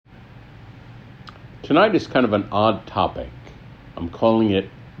Tonight is kind of an odd topic. I'm calling it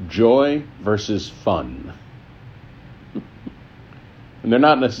joy versus fun. And they're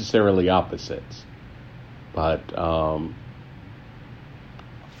not necessarily opposites. But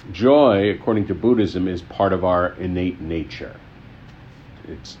joy, according to Buddhism, is part of our innate nature.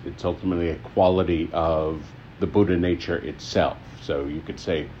 It's ultimately a quality of the Buddha nature itself. So you could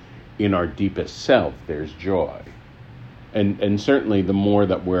say in our deepest self, there's joy. And certainly the more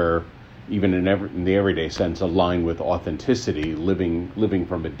that we're, even in the everyday sense, aligned with authenticity, living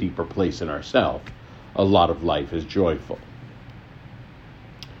from a deeper place in ourself, a lot of life is joyful.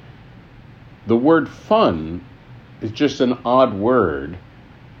 The word fun is just an odd word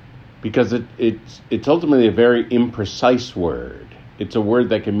because it's ultimately a very imprecise word. It's a word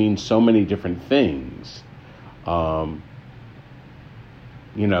that can mean so many different things. The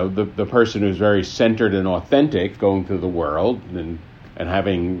person who's very centered and authentic going through the world and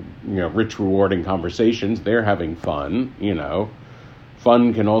having, rich, rewarding conversations, they're having fun,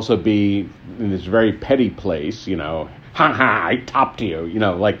 Fun can also be in this very petty place, ha ha, I topped you,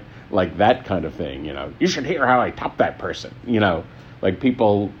 like that kind of thing, You should hear how I topped that person, Like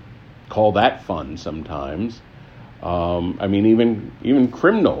people call that fun sometimes. Even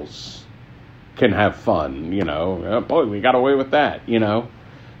criminals can have fun, Oh, boy, we got away with that,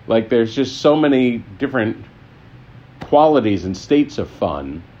 Like there's just so many different qualities and states of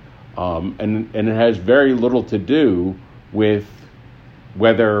fun, and it has very little to do with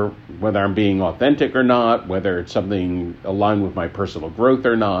whether I'm being authentic or not, whether it's something aligned with my personal growth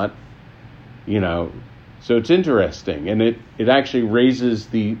or not, So it's interesting, and it actually raises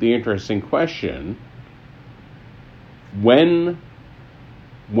the interesting question: when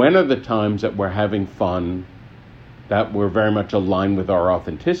are the times that we're having fun that we're very much aligned with our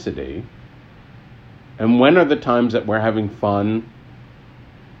authenticity? And when are the times that we're having fun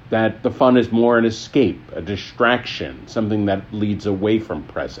that the fun is more an escape, a distraction, something that leads away from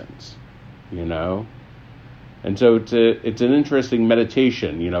presence, And so it's an interesting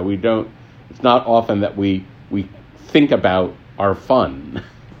meditation, it's not often that we think about our fun,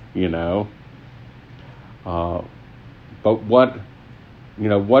 But what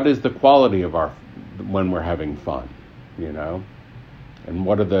is the quality of when we're having fun, And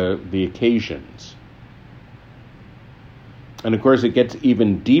what are the occasions? And of course, it gets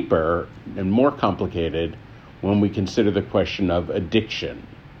even deeper and more complicated when we consider the question of addiction,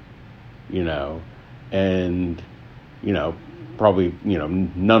 and, probably,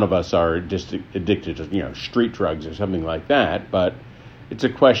 none of us are just addicted to, street drugs or something like that, but it's a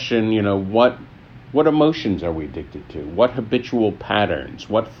question, what emotions are we addicted to? What habitual patterns,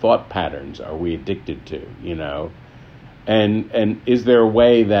 what thought patterns are we addicted to, And is there a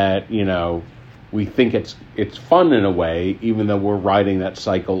way that, we think it's fun in a way, even though we're riding that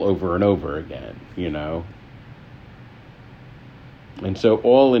cycle over and over again, And so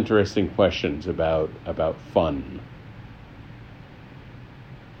all interesting questions about fun.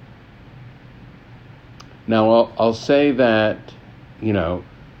 Now, I'll say that,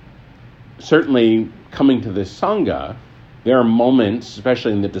 certainly coming to this Sangha, there are moments,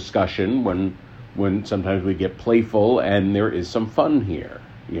 especially in the discussion, when sometimes we get playful and there is some fun here,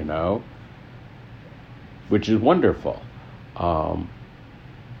 which is wonderful. But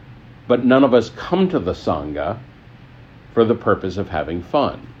none of us come to the Sangha for the purpose of having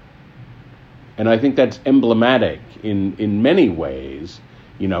fun. And I think that's emblematic in many ways,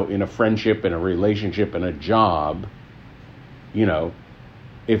 in a friendship, in a relationship, in a job,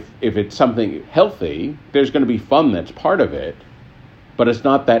 if it's something healthy, there's going to be fun that's part of it, but it's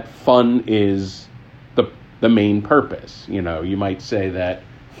not that fun is the main purpose. You might say that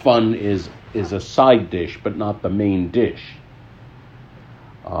fun is a side dish, but not the main dish.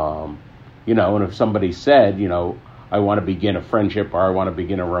 And if somebody said, I want to begin a friendship or I want to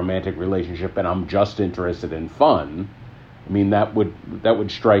begin a romantic relationship and I'm just interested in fun, that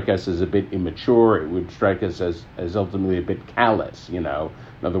would strike us as a bit immature. It would strike us as ultimately a bit callous, In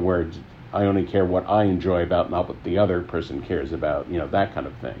other words, I only care what I enjoy about, not what the other person cares about, that kind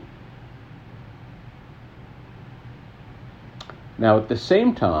of thing. Now, at the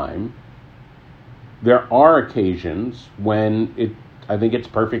same time, there are occasions when I think it's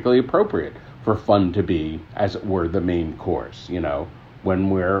perfectly appropriate for fun to be, as it were, the main course, when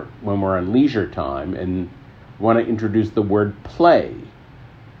we're on leisure time, and want to introduce the word play.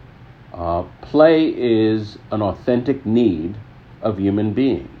 Play is an authentic need of human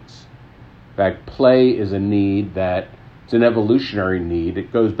beings. In fact, play is a need it's an evolutionary need.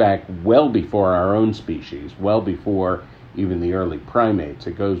 It goes back well before our own species, well before even the early primates.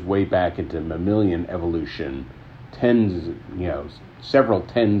 It goes way back into mammalian evolution, several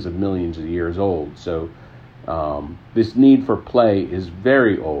tens of millions of years old. So this need for play is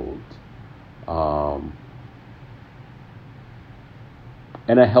very old.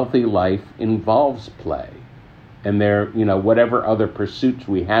 And a healthy life involves play. And whatever other pursuits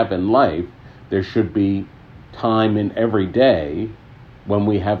we have in life, there should be time in every day when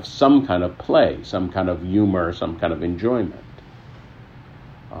we have some kind of play, some kind of humor, some kind of enjoyment.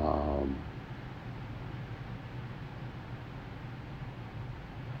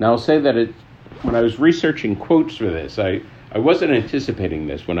 Now I'll say that when I was researching quotes for this, I wasn't anticipating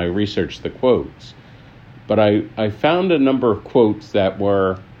this when I researched the quotes, but I found a number of quotes that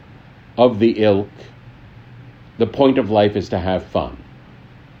were of the ilk, the point of life is to have fun.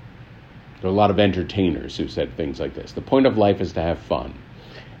 There are a lot of entertainers who said things like this. The point of life is to have fun.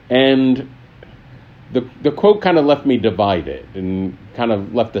 And the quote kind of left me divided and kind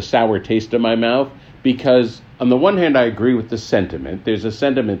of left a sour taste in my mouth, because on the one hand, I agree with the sentiment. There's a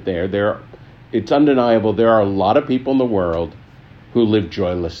sentiment there. It's undeniable. There are a lot of people in the world who live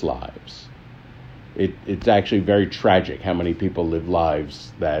joyless lives. It's actually very tragic how many people live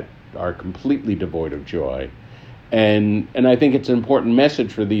lives that are completely devoid of joy. And I think it's an important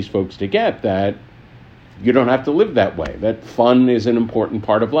message for these folks to get, that you don't have to live that way, that fun is an important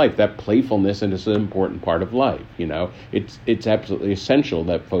part of life, that playfulness is an important part of life. It's absolutely essential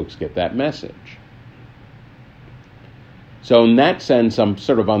that folks get that message. So in that sense, I'm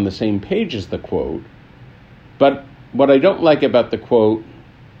sort of on the same page as the quote. But what I don't like about the quote,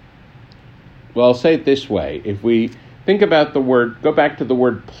 well, I'll say it this way. If we think about go back to the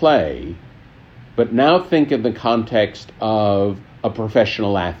word play, but now think in the context of a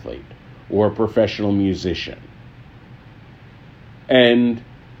professional athlete or a professional musician. And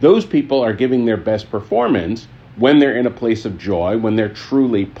those people are giving their best performance when they're in a place of joy, when they're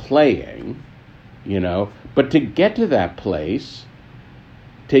truly playing, But to get to that place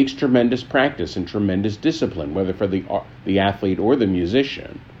takes tremendous practice and tremendous discipline, whether for the athlete or the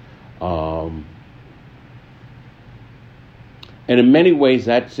musician. And in many ways,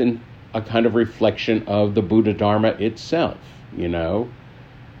 that's a kind of reflection of the Buddha Dharma itself,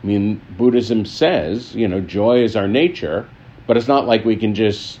 Buddhism says, joy is our nature, but it's not like we can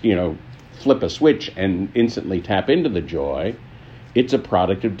just, flip a switch and instantly tap into the joy. It's a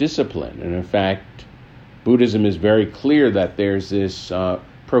product of discipline. And in fact, Buddhism is very clear that there's this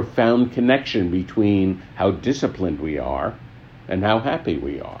profound connection between how disciplined we are and how happy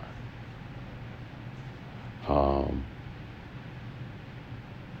we are.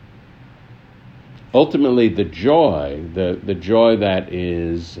 Ultimately, the joy that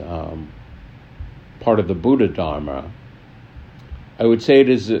is part of the Buddha Dharma, I would say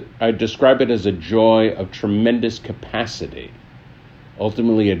I describe it as a joy of tremendous capacity.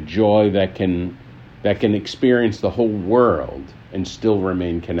 Ultimately, a joy that can experience the whole world and still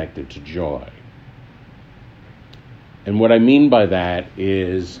remain connected to joy. And what I mean by that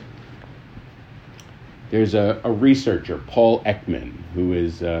is, there's a researcher, Paul Ekman, who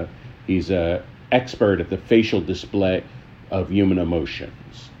is he's a expert at the facial display of human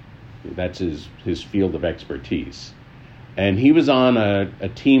emotions. That's his field of expertise. And he was on a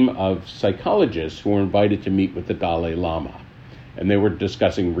team of psychologists who were invited to meet with the Dalai Lama. And they were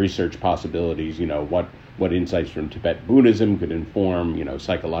discussing research possibilities, what insights from Tibet Buddhism could inform,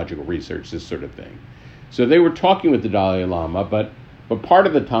 psychological research, this sort of thing. So they were talking with the Dalai Lama, but part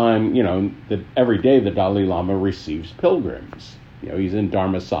of the time, that every day the Dalai Lama receives pilgrims. He's in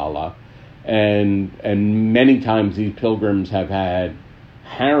Dharmasala. And many times these pilgrims have had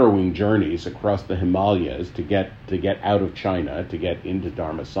harrowing journeys across the Himalayas to get out of China, to get into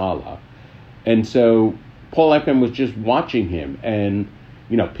Dharmasala. And so Paul Ekman was just watching him, and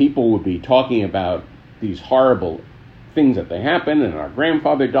people would be talking about these horrible things that they happened, and our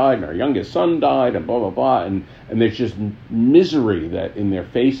grandfather died, and our youngest son died, and blah blah blah, and there's just misery that in their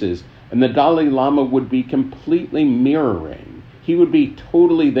faces, and the Dalai Lama would be completely mirroring. He would be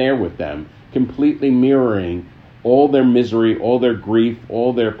totally there with them, completely mirroring all their misery, all their grief,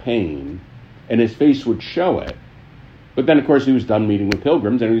 all their pain, and his face would show it. But then, of course, he was done meeting with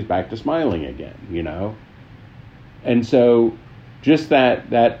pilgrims, and he was back to smiling again, And so just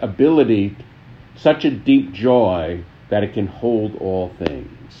that ability, such a deep joy that it can hold all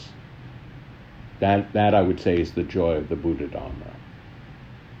things. That I would say is the joy of the Buddha Dharma.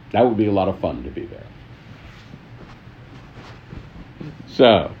 That would be a lot of fun to be there.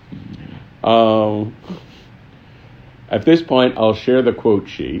 So, at this point, I'll share the quote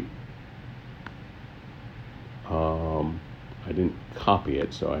sheet. I didn't copy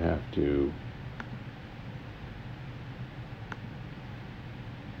it, so I have to.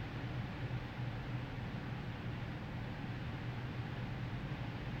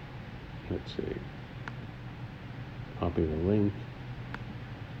 Let's see. Copy the link.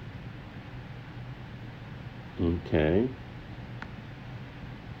 Okay.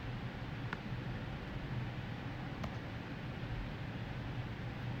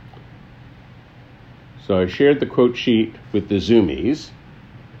 So I shared the quote sheet with the Zoomies.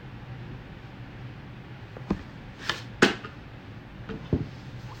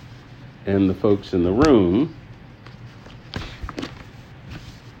 And the folks in the room.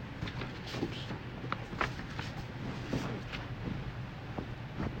 Oops.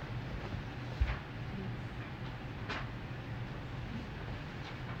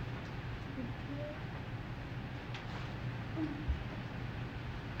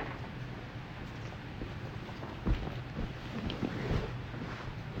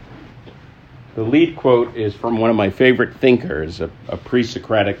 The lead quote is from one of my favorite thinkers, a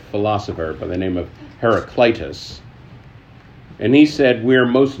pre-Socratic philosopher by the name of Heraclitus. And he said, "We are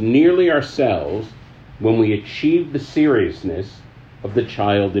most nearly ourselves when we achieve the seriousness of the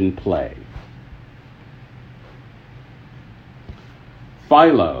child in play."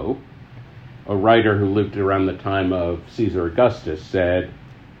 Philo, a writer who lived around the time of Caesar Augustus, said,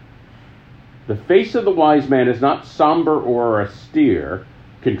 "The face of the wise man is not somber or austere,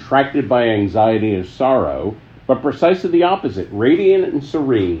 contracted by anxiety and sorrow, but precisely the opposite, radiant and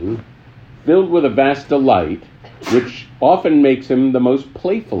serene, filled with a vast delight, which often makes him the most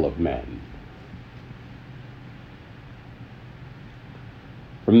playful of men."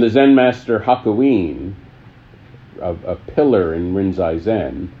 From the Zen master Hakuin, a pillar in Rinzai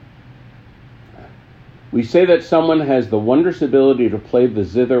Zen, "We say that someone has the wondrous ability to play the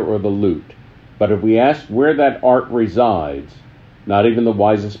zither or the lute, but if we ask where that art resides, not even the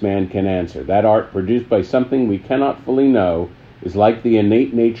wisest man can answer. That art, produced by something we cannot fully know, is like the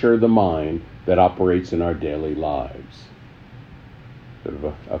innate nature of the mind that operates in our daily lives." Sort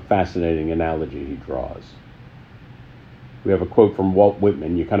of a fascinating analogy he draws. We have a quote from Walt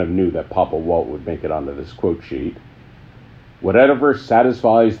Whitman. You kind of knew that Papa Walt would make it onto this quote sheet. "Whatever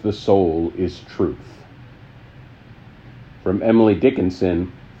satisfies the soul is truth." From Emily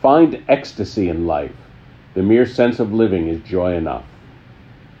Dickinson, "Find ecstasy in life. The mere sense of living is joy enough."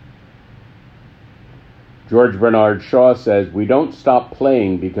 George Bernard Shaw says, "We don't stop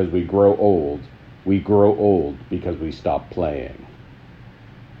playing because we grow old. We grow old because we stop playing."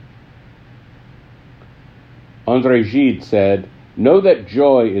 André Gide said, "Know that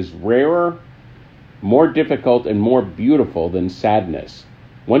joy is rarer, more difficult, and more beautiful than sadness.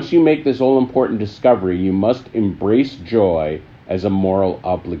 Once you make this all-important discovery, you must embrace joy as a moral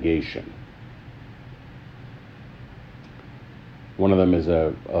obligation." One of them is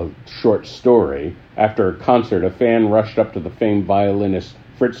a short story. After a concert, a fan rushed up to the famed violinist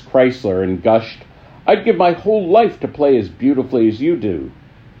Fritz Kreisler and gushed, "I'd give my whole life to play as beautifully as you do."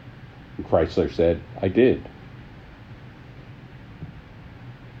 And Kreisler said, "I did."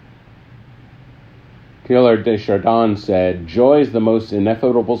 Teilhard de Chardin said, "Joy is the most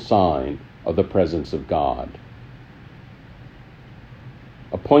ineffable sign of the presence of God."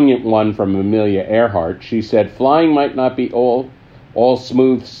 A poignant one from Amelia Earhart. She said, "Flying might not be all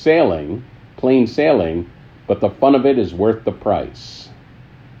smooth sailing, plain sailing, but the fun of it is worth the price."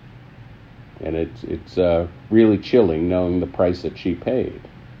 And it's really chilling knowing the price that she paid.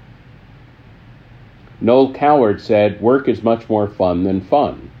 Noel Coward said, "Work is much more fun than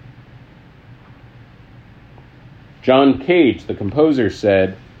fun." John Cage, the composer,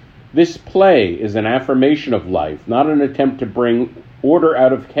 said, "This play is an affirmation of life, not an attempt to bring order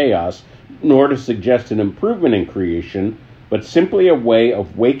out of chaos, nor to suggest an improvement in creation, but simply a way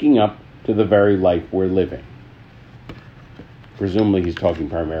of waking up to the very life we're living." Presumably he's talking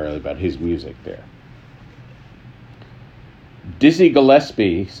primarily about his music there. Dizzy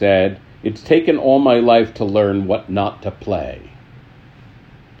Gillespie said, "It's taken all my life to learn what not to play."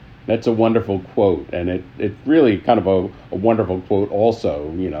 That's a wonderful quote, and it really kind of a wonderful quote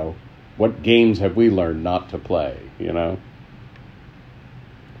also, what games have we learned not to play,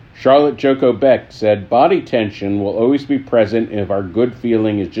 Charlotte Joko Beck said, "Body tension will always be present if our good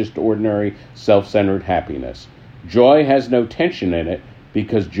feeling is just ordinary self-centered happiness. Joy has no tension in it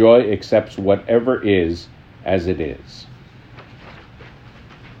because joy accepts whatever is as it is."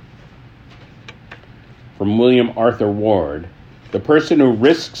 From William Arthur Ward, "The person who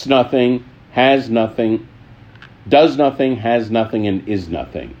risks nothing, has nothing, does nothing, has nothing, and is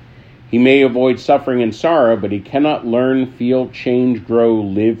nothing. He may avoid suffering and sorrow, but he cannot learn, feel, change, grow,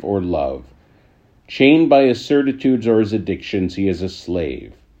 live, or love. Chained by his certitudes or his addictions, he is a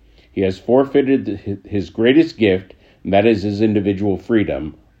slave. He has forfeited his greatest gift, and that is his individual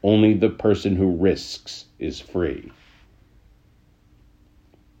freedom. Only the person who risks is free."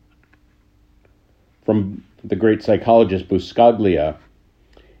 From the great psychologist Buscaglia,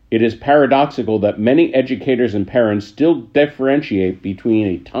 it is paradoxical that many educators and parents still differentiate between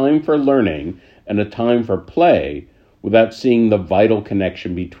a time for learning and a time for play without seeing the vital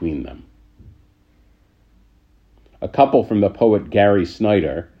connection between them. A couple from the poet Gary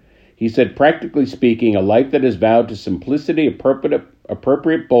Snyder, he said, practically speaking, a life that is vowed to simplicity,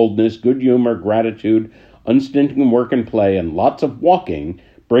 appropriate boldness, good humor, gratitude, unstinting work and play, and lots of walking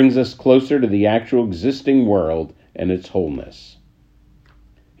brings us closer to the actual existing world and its wholeness.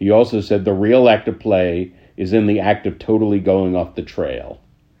 He also said the real act of play is in the act of totally going off the trail.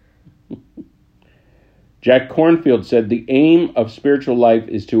 Jack Kornfield said the aim of spiritual life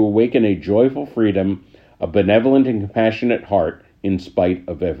is to awaken a joyful freedom, a benevolent and compassionate heart in spite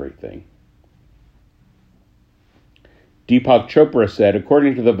of everything. Deepak Chopra said,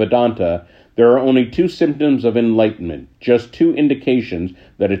 according to the Vedanta, there are only two symptoms of enlightenment, just two indications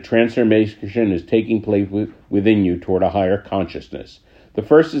that a transformation is taking place within you toward a higher consciousness. The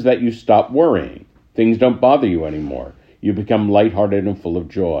first is that you stop worrying. Things don't bother you anymore. You become lighthearted and full of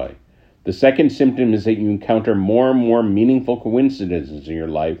joy. The second symptom is that you encounter more and more meaningful coincidences in your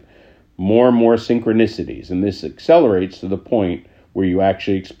life, more and more synchronicities, and this accelerates to the point where you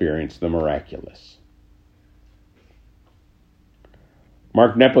actually experience the miraculous.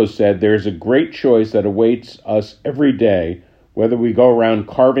 Mark Nepos said, there is a great choice that awaits us every day, whether we go around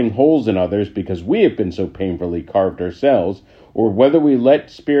carving holes in others because we have been so painfully carved ourselves, or whether we let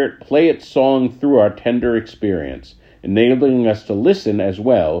Spirit play its song through our tender experience, enabling us to listen as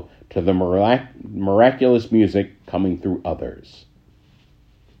well to the miraculous music coming through others.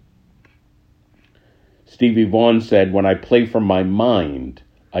 Stevie Vaughan said, when I play from my mind,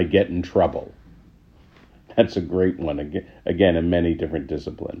 I get in trouble. That's a great one, again in many different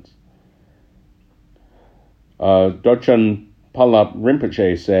disciplines. Dochen Palap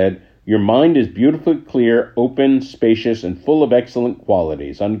Rinpoche said, your mind is beautifully clear, open, spacious, and full of excellent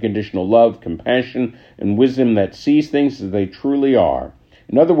qualities, unconditional love, compassion, and wisdom that sees things as they truly are.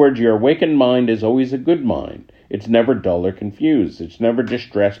 In other words, your awakened mind is always a good mind. It's never dull or confused. It's never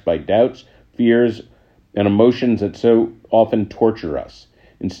distressed by doubts, fears, and emotions that so often torture us.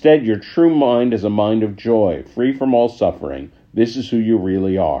 Instead, your true mind is a mind of joy, free from all suffering. This is who you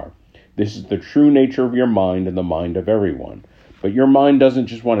really are. This is the true nature of your mind and the mind of everyone. But your mind doesn't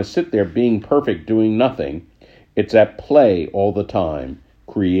just want to sit there being perfect, doing nothing. It's at play all the time,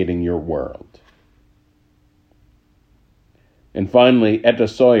 creating your world. And finally, Etta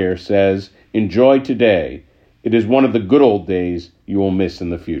Sawyer says, enjoy today. It is one of the good old days you will miss in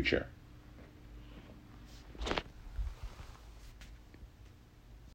the future.